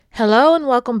Hello and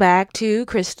welcome back to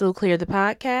Crystal Clear, the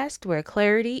podcast, where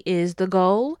clarity is the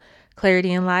goal,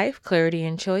 clarity in life, clarity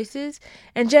in choices,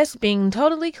 and just being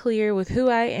totally clear with who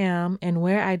I am and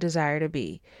where I desire to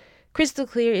be. Crystal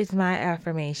clear is my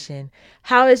affirmation.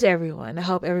 How is everyone? I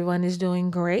hope everyone is doing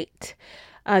great.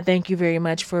 Thank you very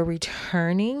much for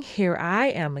returning. Here I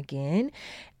am again.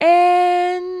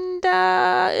 And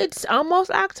it's almost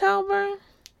October.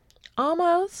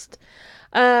 Almost.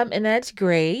 And that's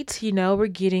great. We're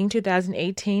getting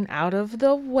 2018 out of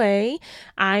the way.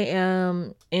 I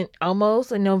am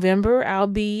almost in November. I'll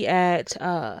be at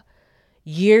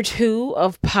year 2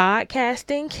 of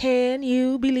podcasting. Can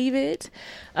you believe it?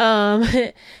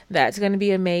 That's going to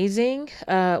be amazing.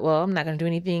 Well, I'm not going to do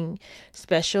anything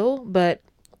special, but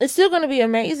it's still going to be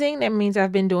amazing. That means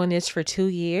I've been doing this for 2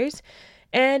 years,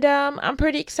 and I'm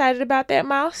pretty excited about that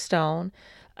milestone.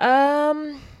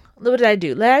 What did I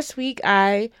do? Last week,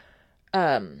 I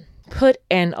put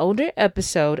an older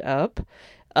episode up,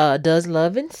 Does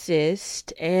Love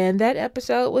Insist? And that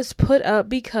episode was put up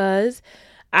because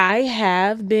I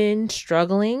have been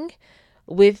struggling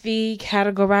with the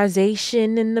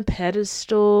categorization and the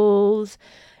pedestals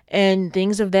and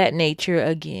things of that nature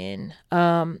again.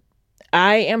 I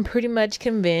am pretty much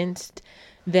convinced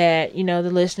that, the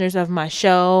listeners of my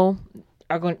show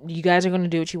you guys are going to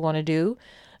do what you want to do.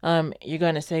 You're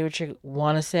going to say what you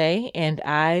want to say. And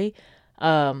I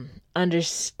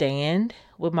understand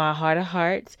with my heart of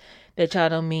hearts that y'all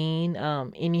don't mean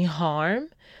any harm.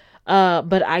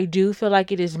 But I do feel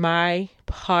like it is my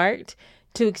part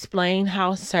to explain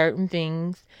how certain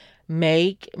things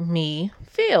make me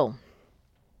feel.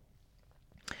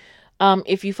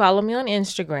 If you follow me on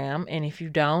Instagram, and if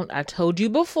you don't, I told you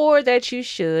before that you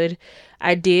should.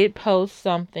 I did post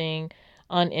something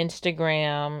on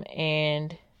Instagram,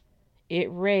 and it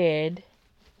read,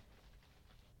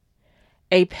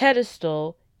 "A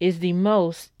pedestal is the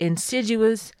most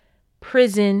insidious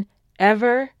prison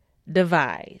ever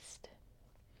devised."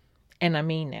 And I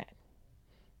mean that.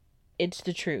 It's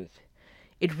the truth.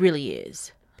 It really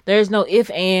is. There's no ifs,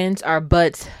 ands, or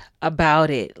buts about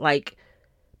it. Like,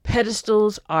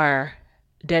 pedestals are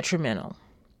detrimental.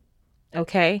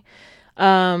 Okay?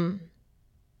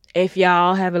 If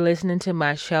y'all have been listening to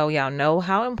my show, y'all know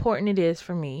how important it is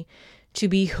for me to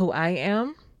be who I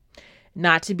am,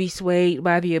 not to be swayed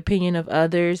by the opinion of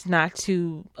others, not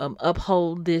to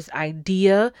uphold this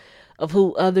idea of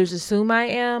who others assume I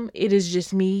am. It is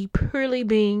just me purely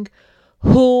being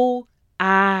who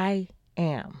I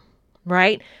am,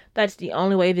 right? That's the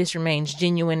only way this remains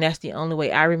genuine. That's the only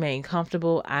way I remain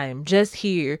comfortable. I am just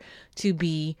here to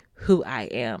be who I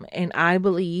am. And I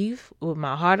believe with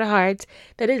my heart of hearts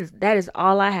that is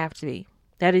all I have to be.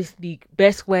 That is the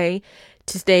best way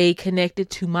to stay connected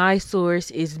to my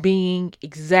source, is being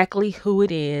exactly who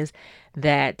it is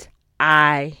that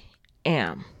I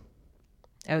am.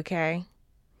 Okay?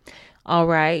 All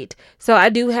right. So I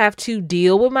do have to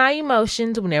deal with my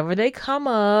emotions whenever they come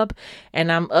up,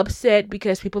 and I'm upset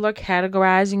because people are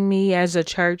categorizing me as a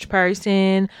church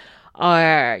person,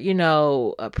 or,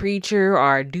 a preacher,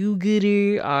 or a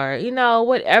do-gooder, or,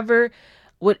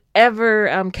 whatever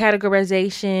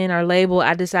categorization or label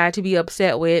I decide to be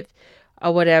upset with,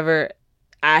 or whatever.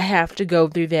 I have to go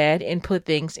through that and put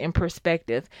things in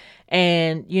perspective.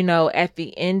 And, at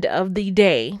the end of the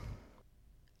day,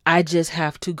 I just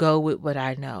have to go with what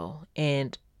I know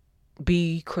and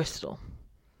be crystal.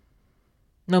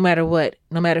 No matter what,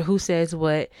 no matter who says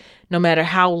what, no matter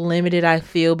how limited I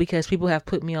feel because people have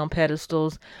put me on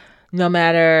pedestals, no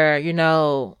matter,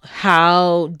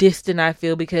 how distant I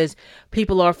feel because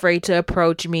people are afraid to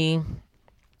approach me,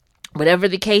 whatever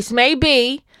the case may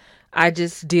be, I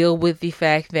just deal with the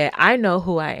fact that I know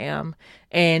who I am,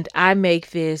 and I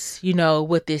make this,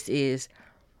 what this is.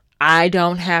 I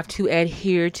don't have to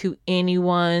adhere to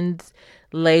anyone's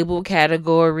label,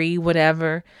 category,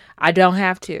 whatever. I don't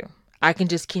have to. I can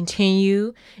just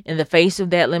continue in the face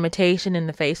of that limitation, in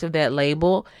the face of that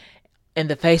label, in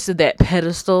the face of that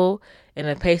pedestal, in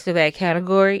the face of that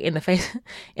category, in the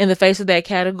face of that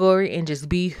category, and just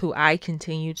be who I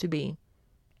continue to be.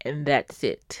 And that's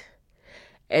it.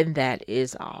 And that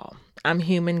is all. I'm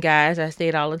human, guys. I say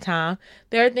it all the time.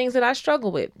 There are things that I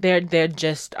struggle with. There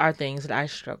just are things that I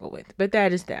struggle with. But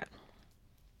that is that.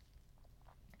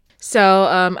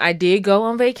 So I did go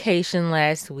on vacation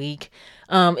last week.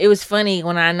 It was funny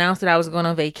when I announced that I was going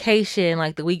on vacation,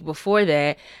 like the week before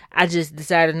that, I just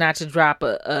decided not to drop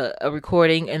a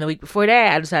recording. And the week before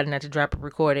that, I decided not to drop a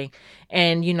recording.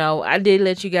 And, I did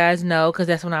let you guys know, because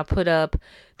that's when I put up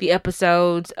the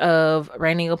episodes of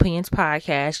Reigning Opinions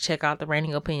Podcast. Check out the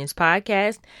Reigning Opinions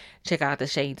Podcast. Check out the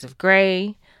Shades of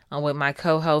Grey. with my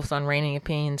co-host on Reigning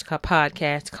Opinions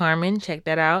podcast, Carmen. Check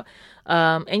that out.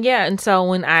 And so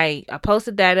when I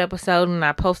posted that episode and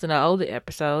I posted an older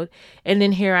episode, and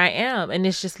then here I am, and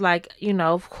it's just like,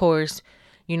 of course,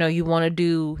 you want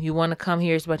to come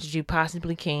here as much as you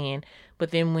possibly can.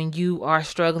 But then when you are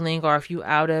struggling or if you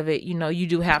out of it, you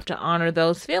do have to honor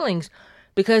those feelings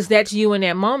because that's you in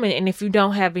that moment. And if you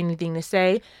don't have anything to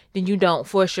say, then you don't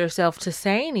force yourself to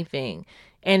say anything.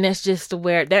 And that's just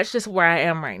where I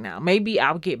am right now. Maybe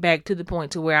I'll get back to the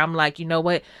point to where I'm like, you know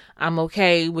what? I'm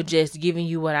okay with just giving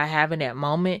you what I have in that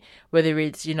moment, whether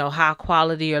it's, high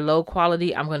quality or low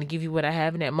quality. I'm going to give you what I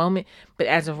have in that moment. But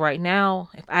as of right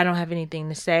now, if I don't have anything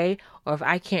to say or if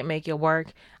I can't make it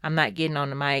work, I'm not getting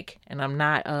on the mic and I'm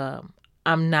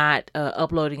not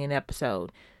uploading an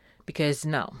episode because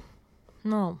no,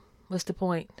 what's the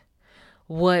point?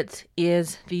 What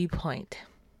is the point?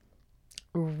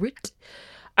 Right.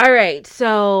 All right,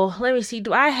 so let me see.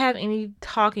 Do I have any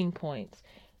talking points?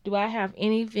 Do I have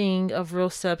anything of real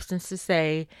substance to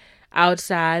say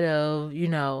outside of,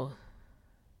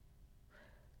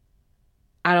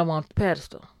 I don't want the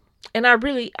pedestal? And I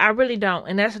really don't.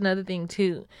 And that's another thing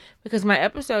too, because my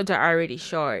episodes are already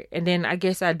short. And then I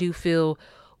guess I do feel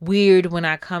weird when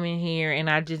I come in here and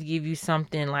I just give you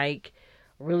something like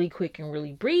really quick and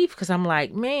really brief because I'm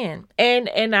like, man, and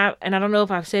I don't know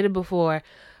if I've said it before,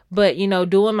 but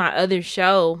doing my other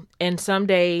show, and some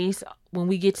days when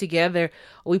we get together,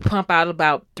 we pump out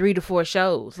about 3 to 4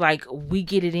 shows. Like we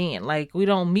get it in. Like we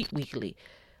don't meet weekly.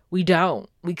 We don't.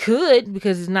 We could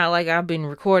because it's not like I've been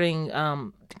recording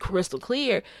crystal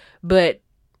clear, but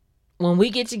when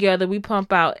we get together, we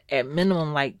pump out at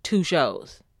minimum like 2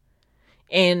 shows.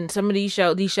 And some of these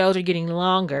shows are getting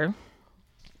longer.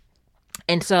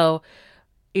 And so,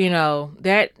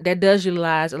 that does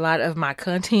utilize a lot of my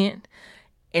content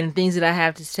and things that I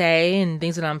have to say and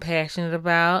things that I'm passionate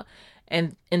about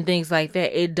and things like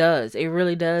that. It does. It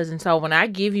really does. And so when I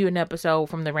give you an episode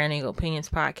from the Reigning Opinions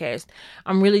podcast,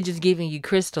 I'm really just giving you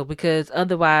crystal because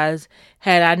otherwise,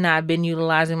 had I not been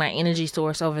utilizing my energy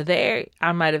source over there,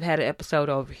 I might have had an episode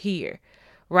over here.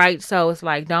 Right? So it's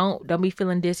like, don't be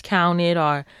feeling discounted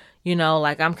or,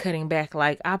 like I'm cutting back.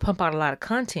 Like I pump out a lot of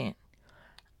content.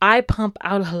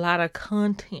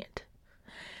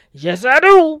 Yes, I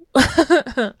do.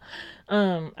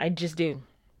 I just do.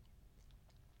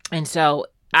 And so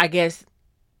I guess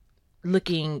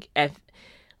looking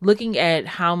at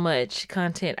how much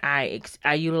content I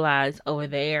utilize over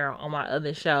there on my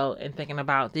other show and thinking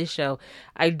about this show,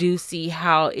 I do see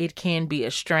how it can be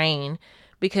a strain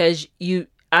because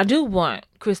I do want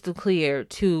Crystal Clear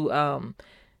to,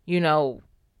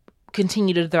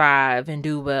 continue to thrive and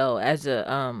do well as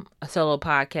a solo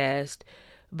podcast.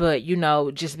 But,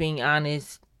 just being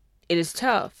honest, it is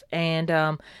tough. And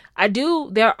there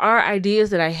are ideas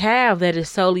that I have that is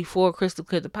solely for Crystal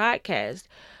Clear the podcast.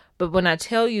 But when I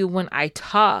tell you, when I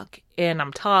talk and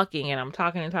I'm talking and I'm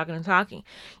talking and talking and talking,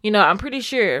 I'm pretty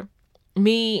sure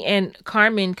me and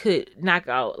Carmen could knock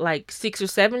out like 6 or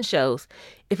 7 shows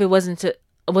if it wasn't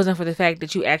for the fact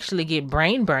that you actually get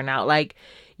brain burnout. Like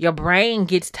your brain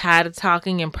gets tired of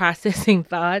talking and processing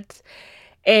thoughts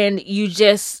and you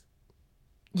just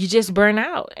burn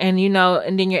out and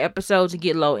then your episodes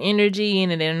get low energy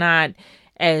and they're not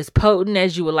as potent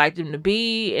as you would like them to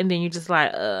be. And then you're just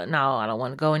like, no, I don't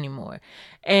want to go anymore.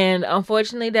 And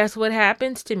unfortunately, that's what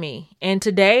happens to me. And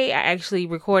today, I actually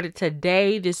recorded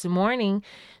this morning.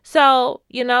 So,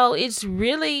 it's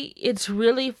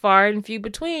really far and few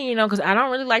between, because I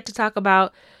don't really like to talk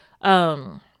about,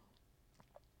 current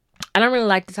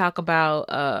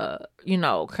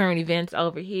events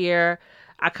over here.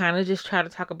 I kind of just try to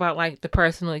talk about like the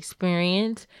personal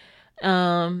experience.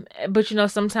 But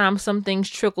sometimes some things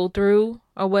trickle through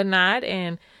or whatnot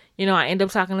and, I end up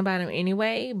talking about them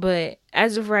anyway. But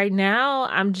as of right now,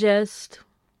 I'm just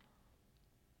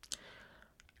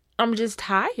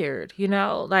tired,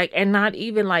 and not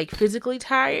even like physically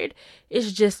tired.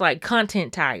 It's just like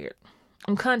content tired.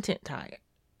 I'm content tired.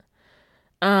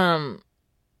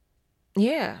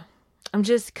 Yeah, I'm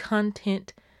just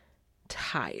content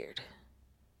tired.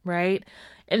 Right.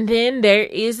 And then there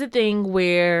is a thing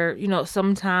where,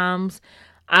 sometimes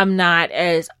I'm not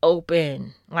as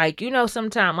open. Like,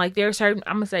 sometimes like there are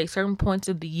certain points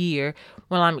of the year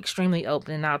when I'm extremely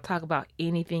open and I'll talk about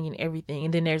anything and everything.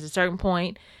 And then there's a certain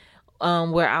point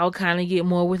where I'll kind of get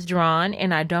more withdrawn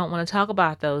and I don't want to talk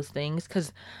about those things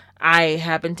because I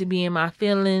happen to be in my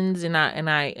feelings and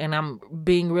I'm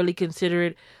being really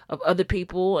considerate of other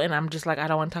people. And I'm just like, I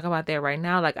don't want to talk about that right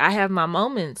now. Like I have my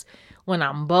moments when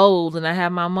I'm bold, and I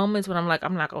have my moments when I'm like,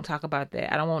 I'm not going to talk about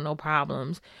that. I don't want no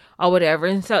problems or whatever.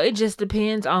 And so it just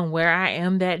depends on where I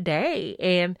am that day.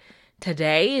 And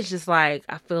today it's just like,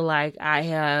 I feel like I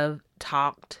have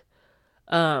talked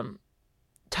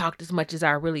as much as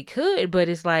I really could, but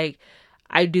it's like,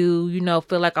 I do,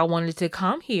 feel like I wanted to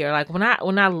come here. Like when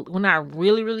I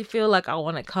really, really feel like I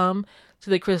want to come to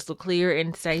the Crystal Clear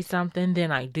and say something,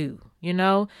 then I do,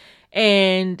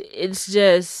 and it's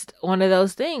just one of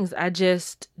those things. I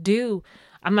just do.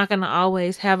 I'm not going to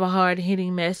always have a hard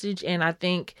hitting message. And I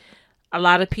think a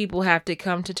lot of people have to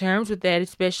come to terms with that,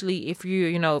 especially if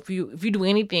if you do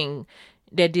anything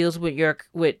that deals with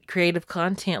creative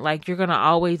content. Like, you're going to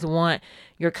always want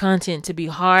your content to be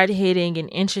hard hitting and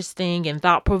interesting and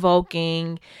thought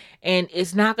provoking. And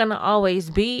it's not going to always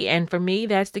be. And for me,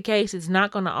 that's the case. It's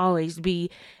not going to always be.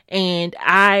 And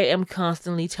I am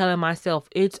constantly telling myself,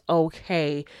 it's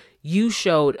okay. You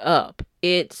showed up.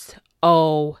 It's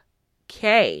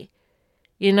okay.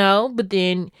 But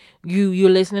then you're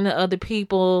listening to other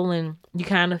people and you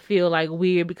kind of feel like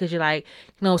weird because you're like,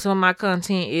 some of my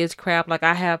content is crap. Like,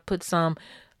 I have put some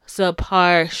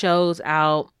subpar shows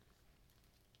out,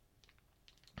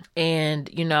 and,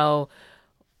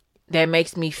 that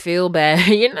makes me feel bad,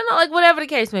 like whatever the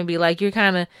case may be. Like, you're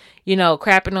kind of,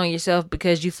 crapping on yourself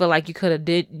because you feel like you could have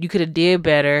did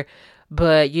better,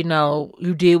 but, you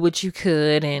did what you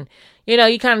could. And,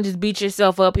 you kind of just beat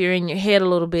yourself up here in your head a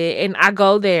little bit. And I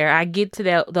go there, I get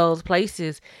to those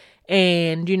places,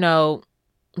 and,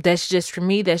 that's just, for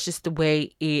me, that's just the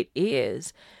way it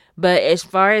is. But as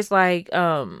far as like,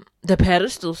 the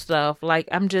pedestal stuff, like,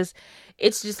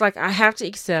 it's just like, I have to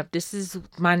accept this is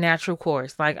my natural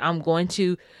course. Like, I'm going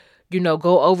to,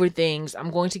 go over things. I'm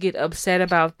going to get upset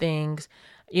about things.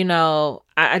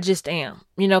 I just am,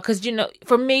 cause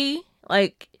for me,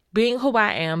 like, being who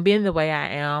I am, being the way I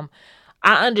am,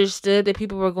 I understood that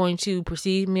people were going to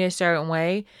perceive me a certain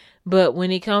way. But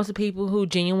when it comes to people who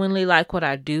genuinely like what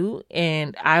I do,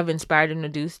 and I've inspired them to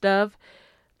do stuff,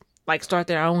 like start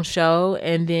their own show,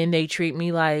 and then they treat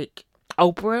me like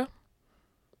Oprah,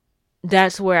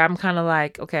 that's where I'm kind of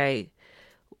like, okay,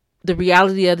 the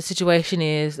reality of the situation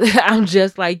is I'm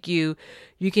just like you.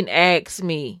 You can ask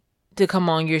me to come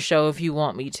on your show if you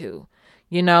want me to.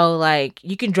 Like,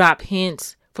 you can drop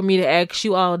hints for me to ask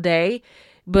you all day.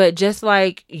 But just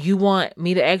like you want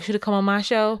me to ask you to come on my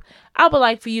show, I would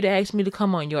like for you to ask me to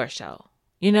come on your show.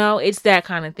 It's that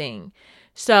kind of thing.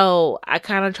 So I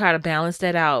kind of try to balance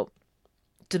that out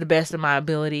to the best of my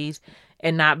abilities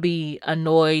and not be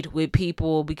annoyed with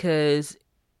people because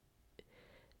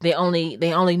they only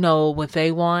know what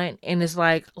they want. And it's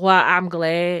like, well, I'm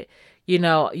glad,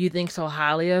 you think so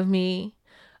highly of me.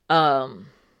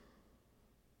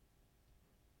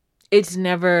 It's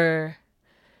never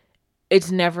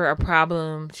a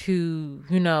problem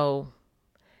to,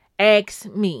 ask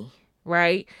me,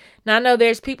 right? Now, I know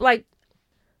there's people like,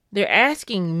 they're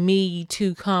asking me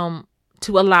to come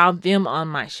to allow them on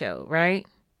my show, right?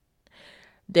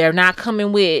 They're not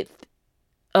coming with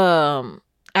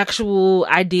actual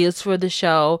ideas for the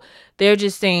show. They're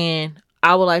just saying,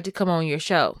 I would like to come on your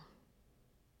show.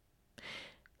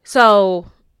 So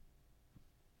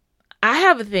I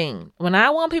have a thing. When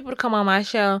I want people to come on my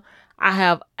show, I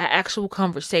have an actual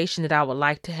conversation that I would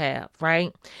like to have,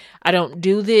 right? I don't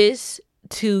do this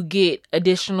to get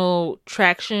additional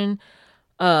traction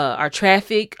or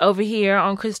traffic over here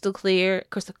on Crystal Clear.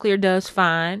 Crystal Clear does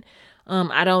fine.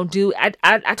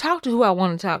 I talk to who I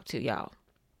want to talk to, y'all.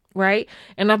 Right?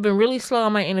 And I've been really slow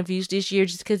on my interviews this year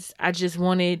just because I just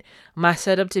wanted my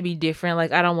setup to be different.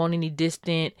 Like, I don't want any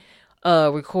distant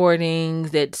recordings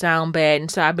that sound bad.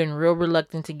 And so I've been real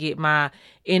reluctant to get my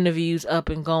interviews up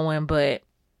and going. But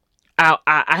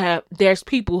there's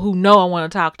people who know I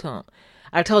want to talk to them.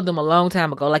 I told them a long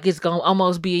time ago, like, it's going to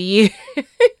almost be a year.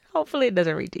 Hopefully it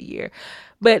doesn't reach a year.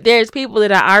 But there's people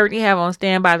that I already have on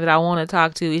standby that I want to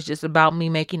talk to. It's just about me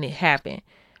making it happen.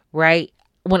 Right?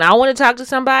 When I want to talk to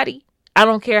somebody, I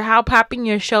don't care how popping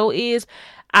your show is.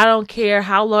 I don't care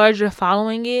how large your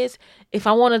following is. If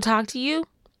I want to talk to you,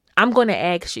 I'm going to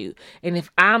ask you. And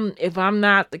if I'm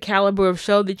not the caliber of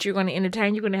show that you're going to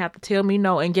entertain, you're going to have to tell me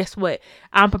no. And guess what?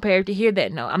 I'm prepared to hear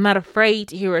that no. I'm not afraid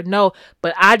to hear a no,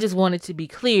 but I just want it to be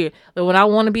clear that when I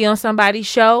want to be on somebody's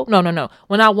show, no.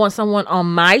 When I want someone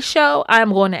on my show,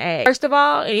 I'm going to ask. First of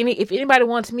all, if anybody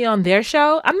wants me on their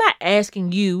show, I'm not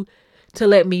asking you to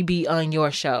let me be on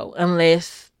your show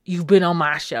unless you've been on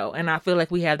my show. And I feel like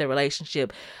we have the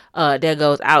relationship that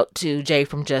goes out to Jay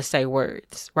from Just Say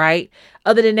Words, right?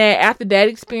 Other than that, after that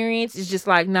experience, it's just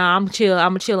like, nah, I'm chill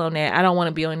on that. I don't want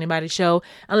to be on anybody's show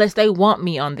unless they want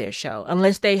me on their show,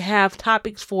 unless they have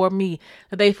topics for me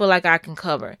that they feel like I can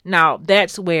cover. Now,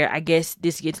 that's where I guess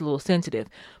this gets a little sensitive,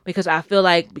 because I feel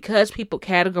like because people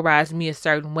categorize me a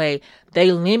certain way,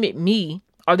 they limit me,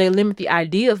 or they limit the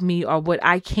idea of me or what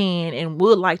I can and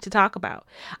would like to talk about.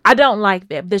 I don't like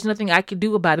that. There's nothing I can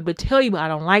do about it but tell you I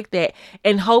don't like that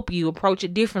and hope you approach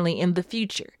it differently in the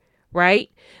future, right?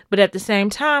 But at the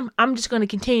same time, I'm just going to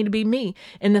continue to be me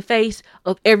in the face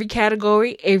of every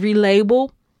category, every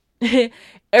label,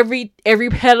 every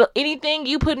pedal, anything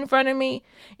you put in front of me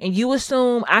and you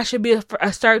assume I should be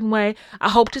a certain way. I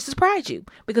hope to surprise you,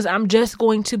 because I'm just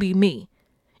going to be me.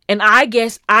 And I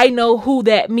guess I know who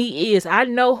that me is. I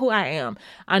know who I am.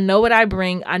 I know what I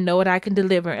bring. I know what I can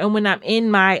deliver. And when I'm in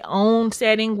my own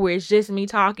setting where it's just me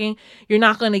talking, you're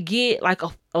not going to get like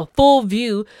a full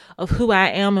view of who I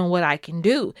am and what I can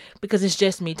do, because it's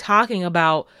just me talking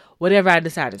about whatever I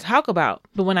decide to talk about.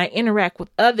 But when I interact with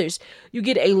others, you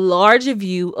get a larger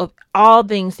view of all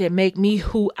things that make me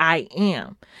who I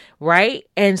am, right?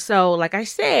 And so, like I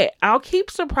said, I'll keep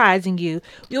surprising you.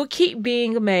 You'll keep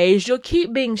being amazed. You'll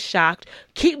keep being shocked.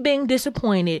 Keep being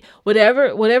disappointed.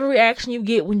 Whatever reaction you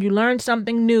get when you learn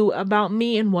something new about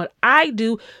me and what I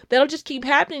do, that'll just keep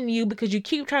happening to you because you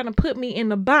keep trying to put me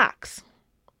in a box.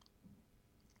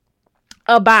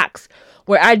 A box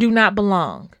where I do not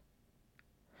belong.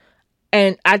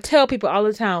 And I tell people all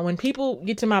the time, when people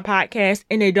get to my podcast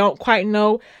and they don't quite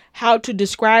know how to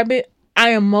describe it,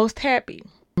 I am most happy,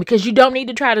 because you don't need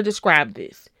to try to describe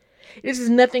this. This is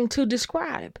nothing to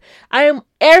describe. I am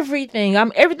everything.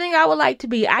 I'm everything I would like to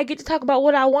be. I get to talk about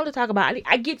what I want to talk about.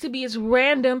 I get to be as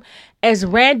random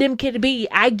can be.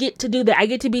 I get to do that. I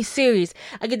get to be serious.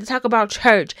 I get to talk about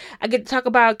church. I get to talk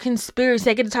about conspiracy.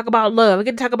 I get to talk about love. I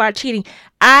get to talk about cheating.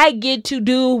 I get to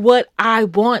do what I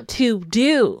want to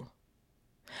do.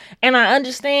 And I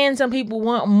understand some people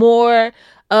want more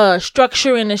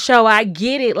structure in the show. I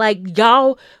get it. Like,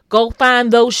 y'all go find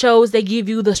those shows that give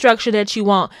you the structure that you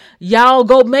want. Y'all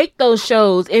go make those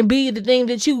shows and be the thing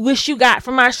that you wish you got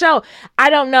from my show. I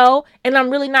don't know, and I'm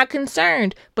really not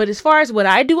concerned. But as far as what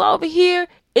I do over here,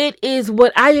 it is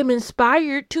what I am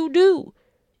inspired to do.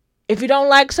 If you don't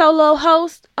like solo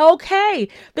hosts, okay,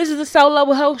 this is a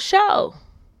solo host show.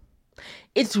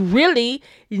 It's really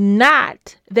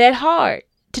not that hard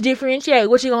to differentiate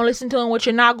what you're going to listen to and what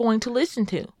you're not going to listen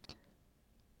to.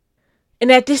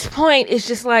 And at this point, it's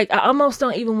just like, I almost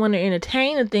don't even want to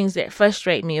entertain the things that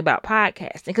frustrate me about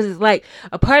podcasting, because it's like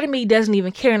a part of me doesn't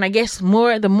even care. And I guess the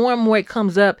more and more it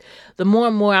comes up, the more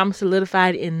and more I'm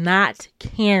solidified in not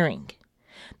caring.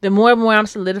 The more and more I'm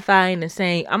solidifying and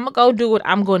saying, I'm going to go do what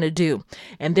I'm going to do.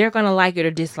 And they're going to like it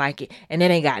or dislike it. And that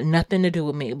ain't got nothing to do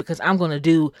with me, because I'm going to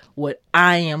do what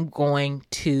I am going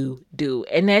to do.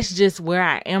 And that's just where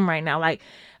I am right now. Like,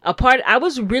 I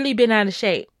was really bent out of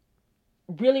shape.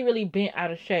 Really, really bent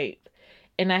out of shape.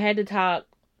 And I had to talk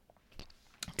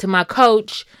to my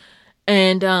coach.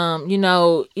 And,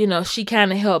 she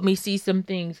kind of helped me see some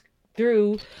things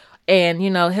through. And,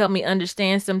 help me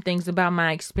understand some things about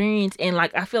my experience. And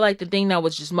like, I feel like the thing that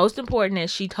was just most important that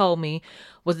she told me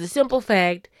was the simple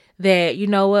fact that,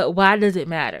 why does it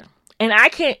matter? And I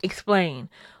can't explain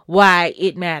why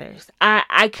it matters.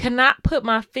 I cannot put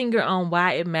my finger on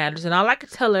why it matters. And all I can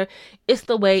tell her, it's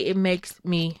the way it makes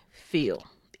me feel.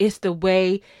 It's the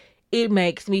way it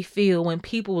makes me feel when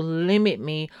people limit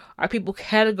me or people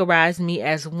categorize me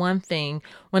as one thing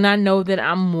when I know that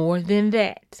I'm more than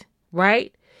that,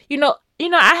 right?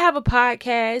 I have a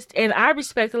podcast, and I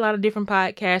respect a lot of different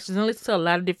podcasters and listen to a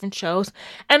lot of different shows.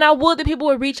 And I would that people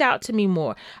would reach out to me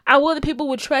more. I would that people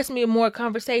would trust me in more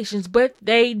conversations, but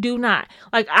they do not.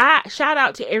 Like, I shout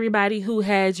out to everybody who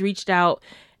has reached out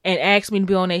and asked me to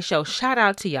be on their show. Shout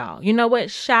out to y'all. You know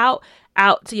what? Shout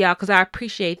out to y'all, because I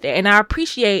appreciate that. And I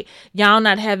appreciate y'all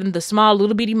not having the small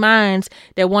little bitty minds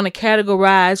that want to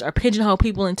categorize or pigeonhole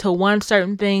people into one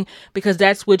certain thing, because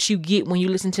that's what you get when you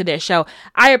listen to that show.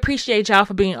 I appreciate y'all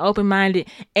for being open-minded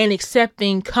and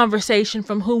accepting conversation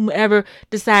from whomever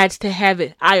decides to have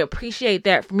it. I appreciate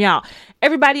that from y'all.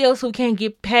 Everybody else who can't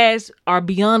get past or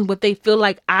beyond what they feel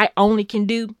like I only can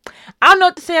do, I don't know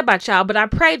what to say about y'all, but I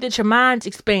pray that your minds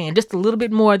expand just a little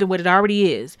bit more than what it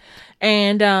already is.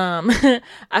 And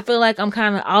I feel like I'm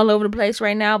kind of all over the place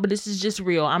right now, but this is just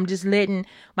real. I'm just letting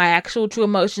my actual true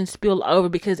emotions spill over,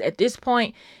 because at this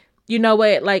point, you know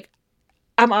what? Like,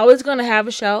 I'm always going to have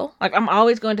a show. Like, I'm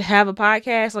always going to have a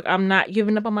podcast. Like, I'm not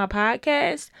giving up on my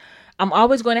podcast. I'm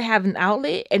always going to have an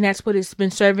outlet, and that's what it's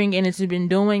been serving and it's been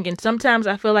doing. And sometimes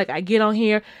I feel like I get on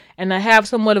here and I have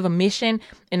somewhat of a mission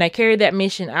and I carry that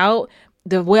mission out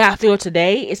the way I feel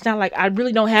today. It's not like I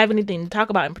really don't have anything to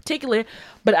talk about in particular,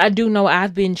 but I do know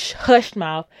I've been hushed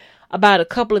mouth about a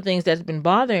couple of things that's been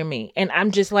bothering me. And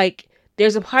I'm just like,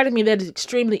 there's a part of me that is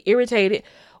extremely irritated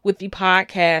with the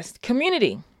podcast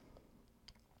community.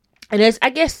 And it's, I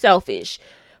guess, selfish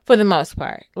for the most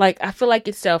part. Like, I feel like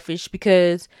it's selfish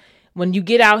because when you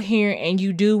get out here and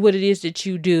you do what it is that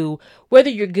you do, whether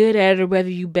you're good at it or whether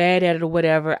you're bad at it or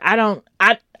whatever,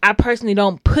 I personally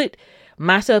don't put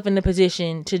myself in the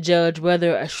position to judge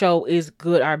whether a show is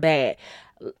good or bad.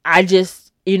 I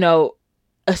just,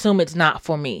 assume it's not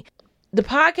for me. The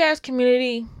podcast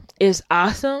community is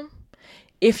awesome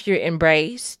if you're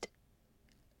embraced,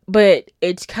 but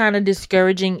it's kind of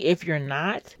discouraging if you're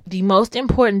not. The most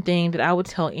important thing that I would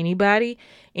tell anybody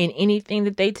in anything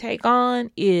that they take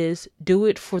on is do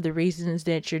it for the reasons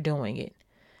that you're doing it.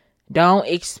 Don't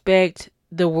expect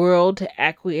the world to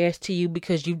acquiesce to you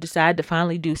because you've decided to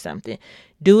finally do something.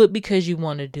 Do it because you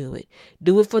want to do it.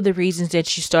 Do it for the reasons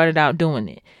that you started out doing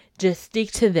it. Just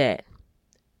stick to that.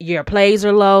 Your plays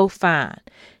are low, fine.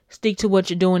 Stick to what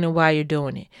you're doing and why you're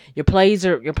doing it. Your plays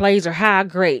are high,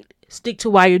 great. Stick to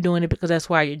why you're doing it because that's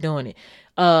why you're doing it.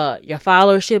 Your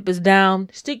followership is down.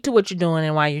 Stick to what you're doing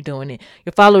and why you're doing it.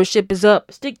 Your followership is up.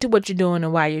 Stick to what you're doing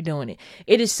and why you're doing it.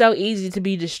 It is so easy to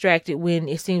be distracted when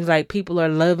it seems like people are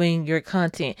loving your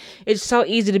content. It's so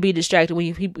easy to be distracted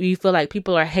when you feel like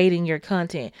people are hating your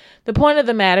content. The point of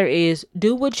the matter is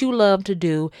do what you love to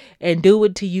do and do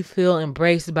it till you feel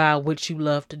embraced by what you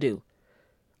love to do.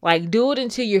 Like, do it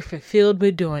until you're fulfilled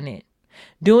with doing it.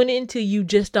 Doing it until you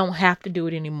just don't have to do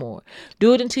it anymore.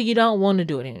 Do it until you don't want to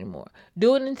do it anymore.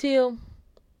 Do it until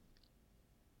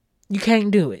you can't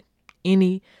do it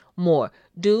anymore.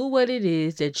 Do what it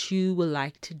is that you would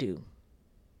like to do.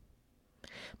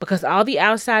 Because all the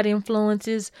outside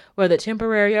influences, whether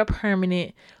temporary or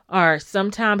permanent, are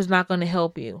sometimes not going to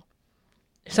help you.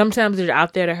 Sometimes they're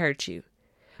out there to hurt you.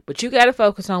 But you got to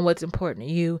focus on what's important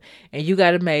to you, and you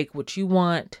got to make what you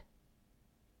want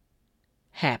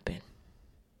happen.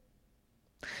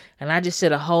 And I just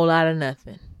said a whole lot of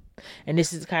nothing. And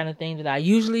this is the kind of thing that I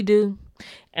usually do.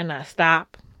 And I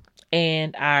stop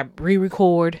and I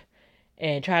re-record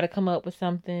and try to come up with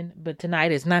something. But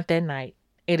tonight is not that night.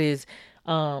 It is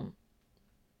the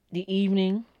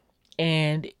evening.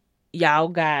 And y'all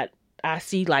got, I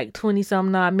see like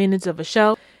 20-something odd minutes of a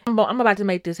show. I'm about to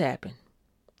make this happen.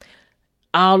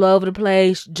 All over the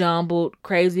place, jumbled,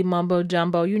 crazy mumbo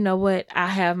jumbo. You know what? I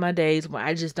have my days where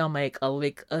I just don't make a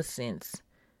lick of sense.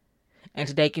 And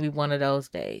today can be one of those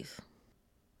days.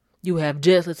 You have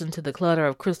just listened to the clutter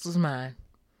of Crystal's mind.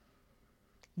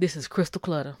 This is Crystal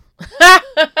Clutter.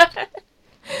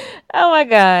 Oh my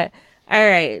God. All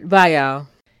right. Bye, y'all.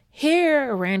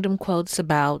 Here are random quotes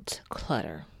about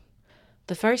clutter.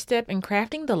 The first step in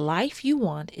crafting the life you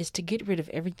want is to get rid of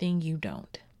everything you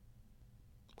don't.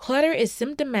 Clutter is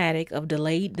symptomatic of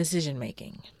delayed decision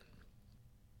making.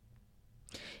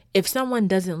 If someone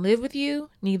doesn't live with you,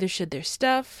 neither should their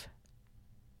stuff.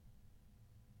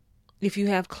 If you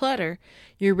have clutter,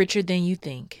 you're richer than you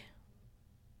think.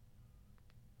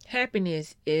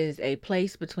 Happiness is a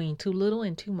place between too little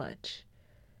and too much.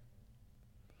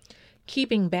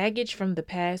 Keeping baggage from the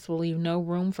past will leave no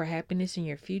room for happiness in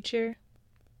your future.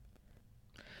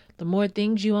 The more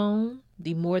things you own,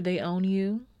 the more they own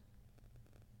you.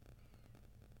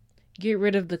 Get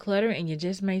rid of the clutter and you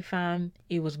just may find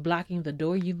it was blocking the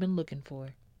door you've been looking for.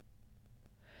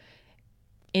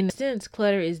 In a sense,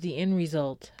 clutter is the end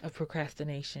result of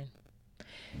procrastination.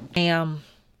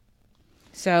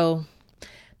 So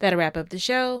that'll wrap up the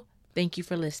show. Thank you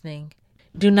for listening.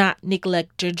 Do not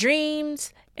neglect your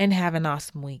dreams and have an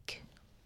awesome week.